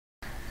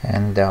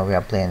And we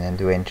are playing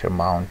Adventure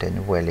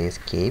Mountain Valley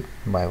Escape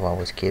by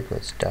WOWEscape.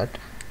 Let's start.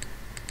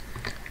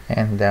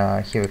 And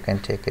here we can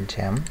take a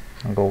gem,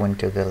 go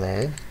into the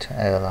left,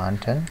 a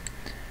lantern,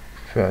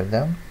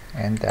 further,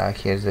 and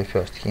here's the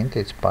first hint.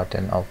 It's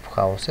pattern of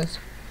houses.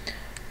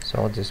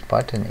 So this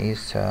pattern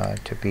is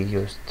to be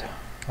used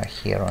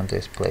here on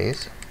this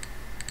place.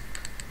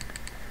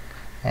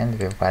 And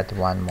we've got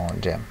one more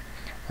gem.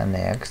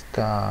 Next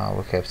we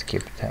have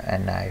skipped a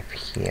knife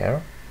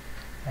here,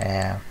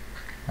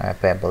 a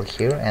pebble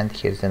here, and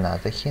here's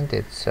another hint.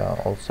 It's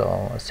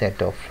also a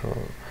set of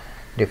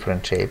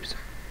different shapes.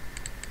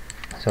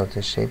 So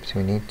the shapes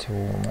we need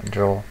to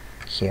draw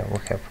here. We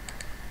have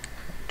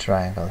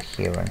triangle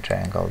here and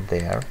triangle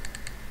there.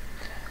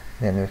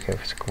 Then we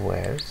have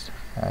squares,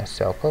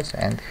 circles,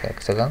 and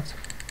hexagons.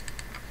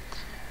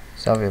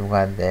 So we've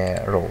got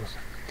the rows.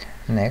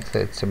 Next,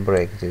 let's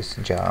break this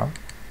jar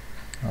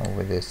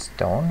with this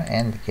stone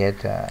and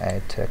get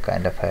at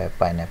kind of a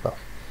pineapple.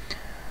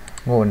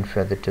 Moving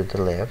further to the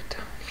left,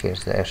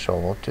 here's a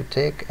shovel to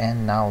take,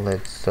 and now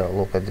let's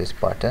look at this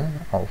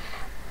pattern of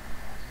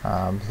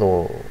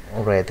blue,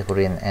 red,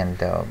 green, and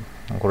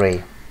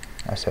gray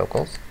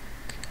circles.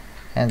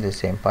 And the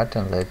same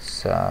pattern,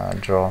 let's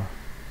draw.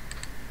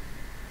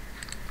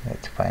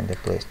 Let's find a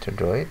place to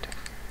draw it.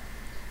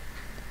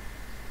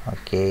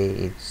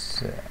 Okay,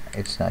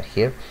 it's not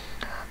here,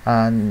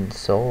 and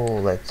so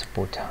let's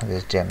put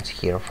these gems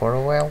here for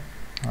a while.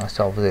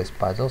 Solve this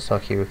puzzle. So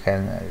here we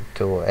can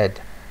to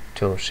add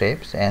two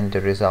shapes, and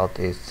the result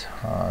is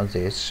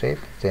this shape.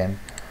 Then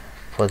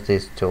for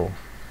these two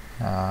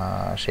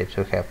shapes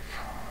we have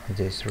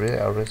this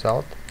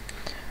result,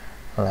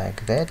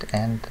 like that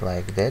and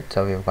like that.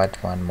 So we've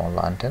got one more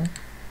lantern,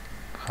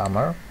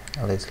 hammer.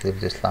 Let's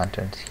leave this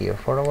lantern here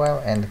for a while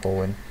and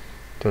go in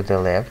to the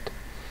left.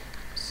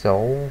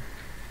 So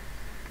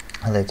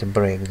let's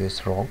break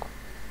this rock,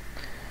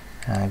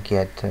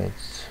 get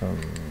its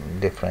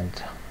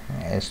different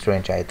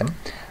strange item.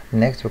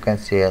 Next we can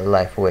see a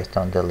life vest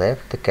on the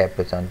left, the cap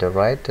is on the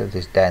right,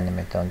 this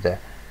dynamite on the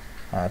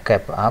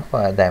cap up,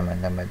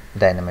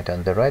 dynamite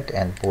on the right,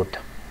 and boot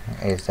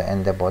is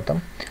in the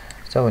bottom.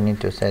 So we need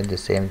to set the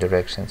same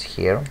directions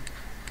here,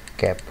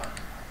 cap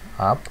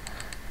up,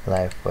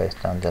 life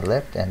vest on the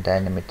left, and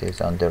dynamite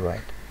is on the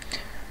right.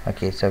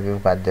 Okay, so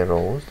we've got the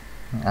rows.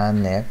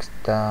 Next,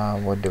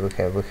 what do we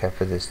have? We have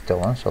this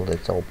stone, so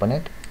let's open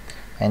it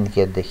and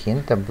get the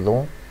hint: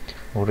 blue,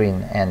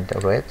 green, and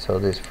red. So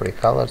these three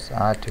colors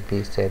are to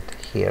be set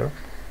here: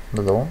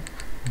 blue,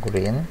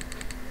 green,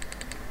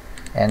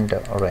 and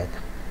red.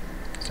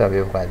 So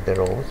we've got the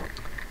rows.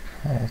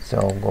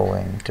 So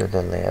going to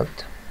the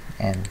left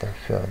and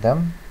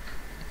further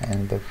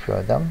and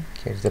further.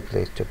 Here's the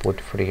place to put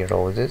 3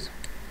 roses.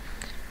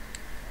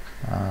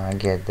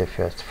 Get the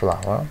first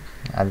flower,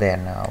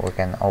 then we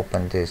can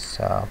open this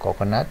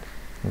coconut,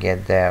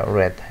 get the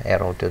red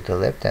arrow to the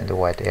left and the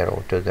white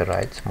arrow to the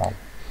right, small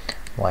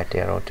white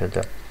arrow to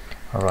the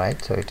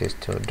right. So it is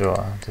to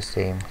draw the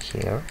same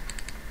here,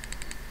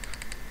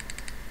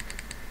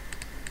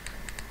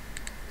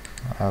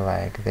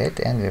 like that,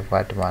 and we've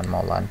got one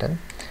more lantern.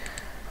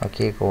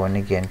 Okay, going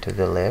again to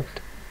the left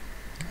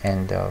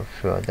and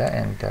further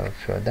and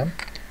further.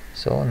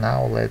 So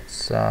now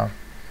let's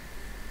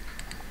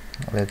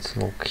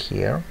look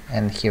here,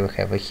 and here we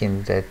have a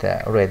hint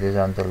that red is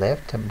on the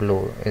left,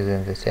 blue is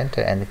in the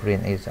center, and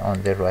green is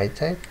on the right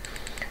side.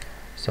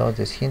 So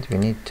this hint we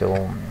need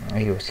to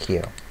use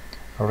here.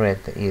 Red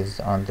is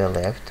on the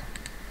left,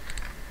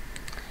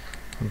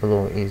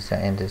 blue is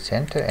in the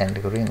center,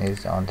 and green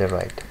is on the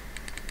right.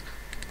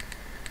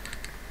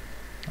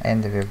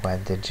 And we've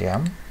got the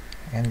gem,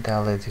 and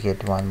let's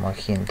get one more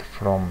hint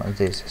from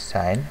this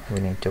sign.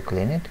 We need to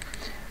clean it,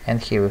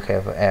 and here we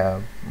have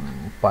a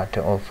part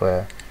of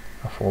a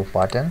full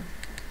pattern,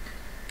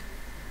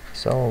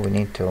 so we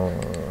need to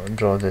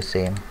draw the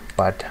same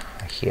part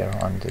here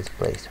on this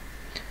place.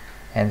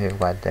 And we've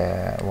got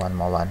one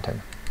more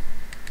lantern.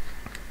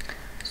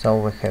 So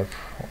we have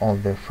all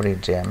the 3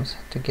 gems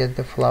to get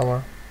the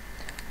flower.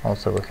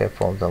 Also we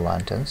have all the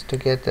lanterns to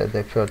get the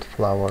 3rd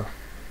flower,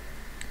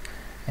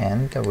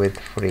 and with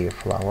 3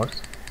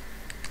 flowers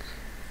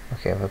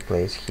we have a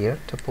place here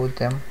to put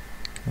them.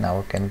 Now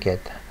we can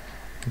get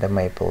the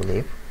maple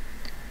leaf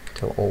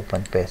to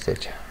open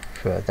passage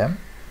further.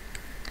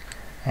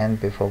 And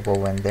before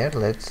going there,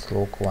 let's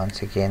look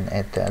once again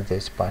at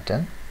this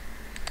pattern.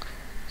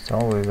 So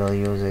we will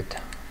use it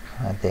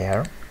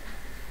there.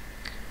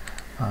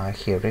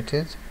 Here it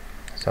is.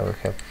 So we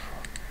have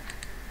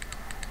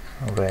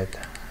red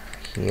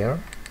here,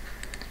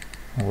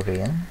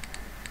 green,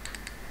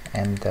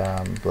 and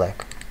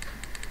black,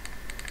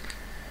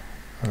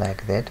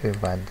 like that. We've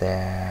got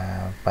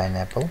the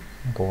pineapple.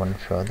 Going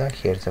further,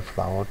 here's a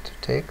flower to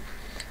take,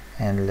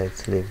 and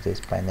let's leave these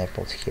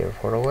pineapples here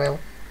for a while.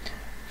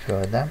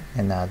 Further,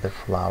 another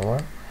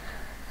flower,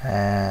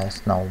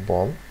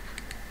 snowball.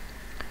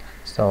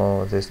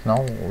 So the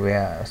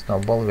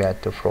snowball we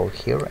have to throw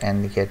here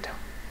and get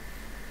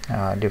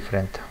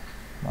different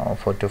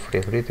 4 to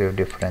 3 grid with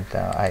different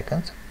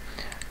icons.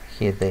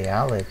 here they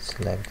are. Let's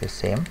select the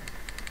same.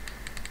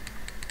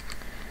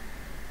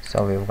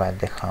 So we've got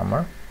the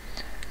hammer,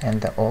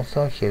 and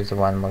also here's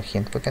one more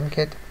hint we can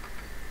get.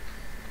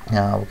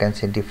 We can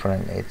see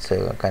different, it's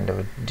a kind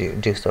of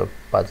jigsaw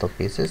puzzle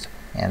pieces,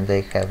 and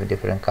they have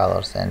different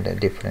colors and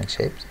different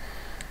shapes.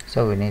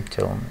 So we need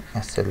to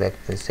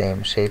select the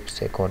same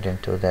shapes according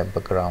to the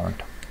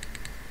background: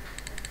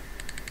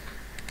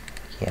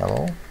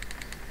 yellow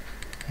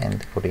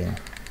and green.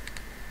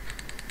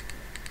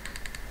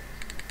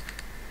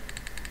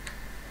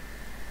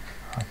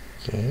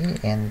 Okay,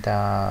 and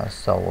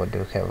so what do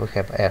we have? We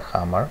have a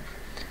hammer,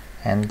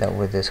 and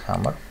with this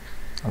hammer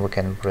we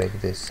can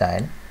break this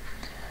sign.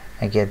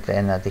 I get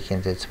another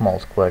hint that small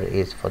square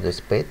is for the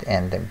speed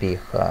and the big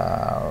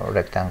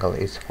rectangle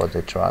is for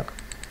the truck.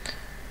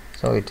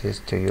 So it is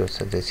to use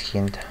this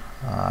hint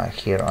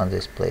here on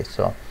this place.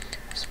 So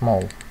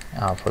small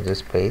for the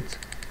speeds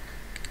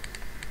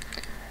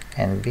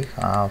and big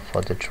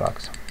for the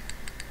trucks.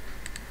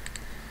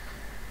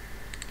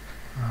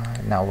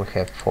 Now we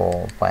have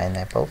 4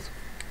 pineapples.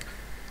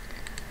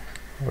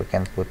 We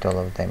can put all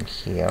of them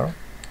here.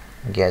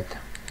 Get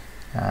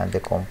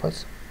the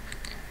compass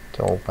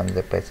to open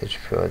the passage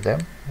further.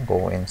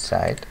 Go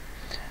inside.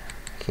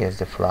 Here's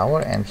the flower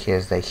and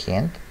here's the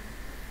hint.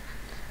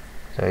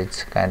 So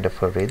it's kind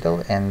of a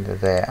riddle, and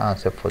the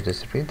answer for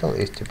this riddle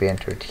is to be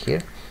entered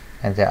here,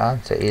 and the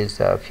answer is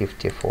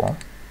 54.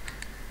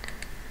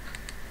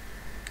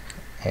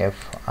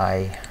 FIFTYFOUR.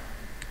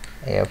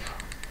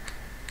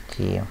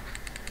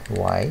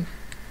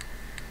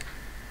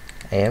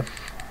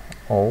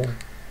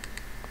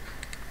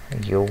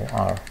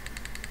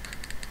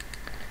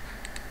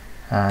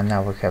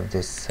 Now we have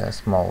this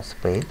small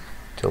spade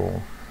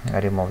to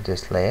remove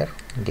this layer,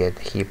 get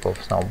a heap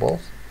of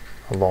snowballs,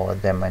 lower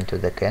them into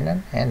the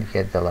cannon, and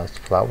get the last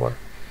flower,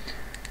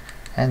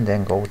 and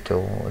then go to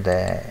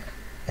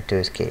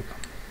escape.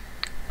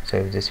 So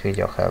if this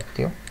video helped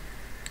you,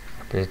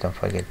 please don't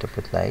forget to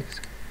put likes,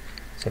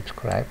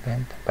 subscribe,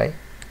 and bye.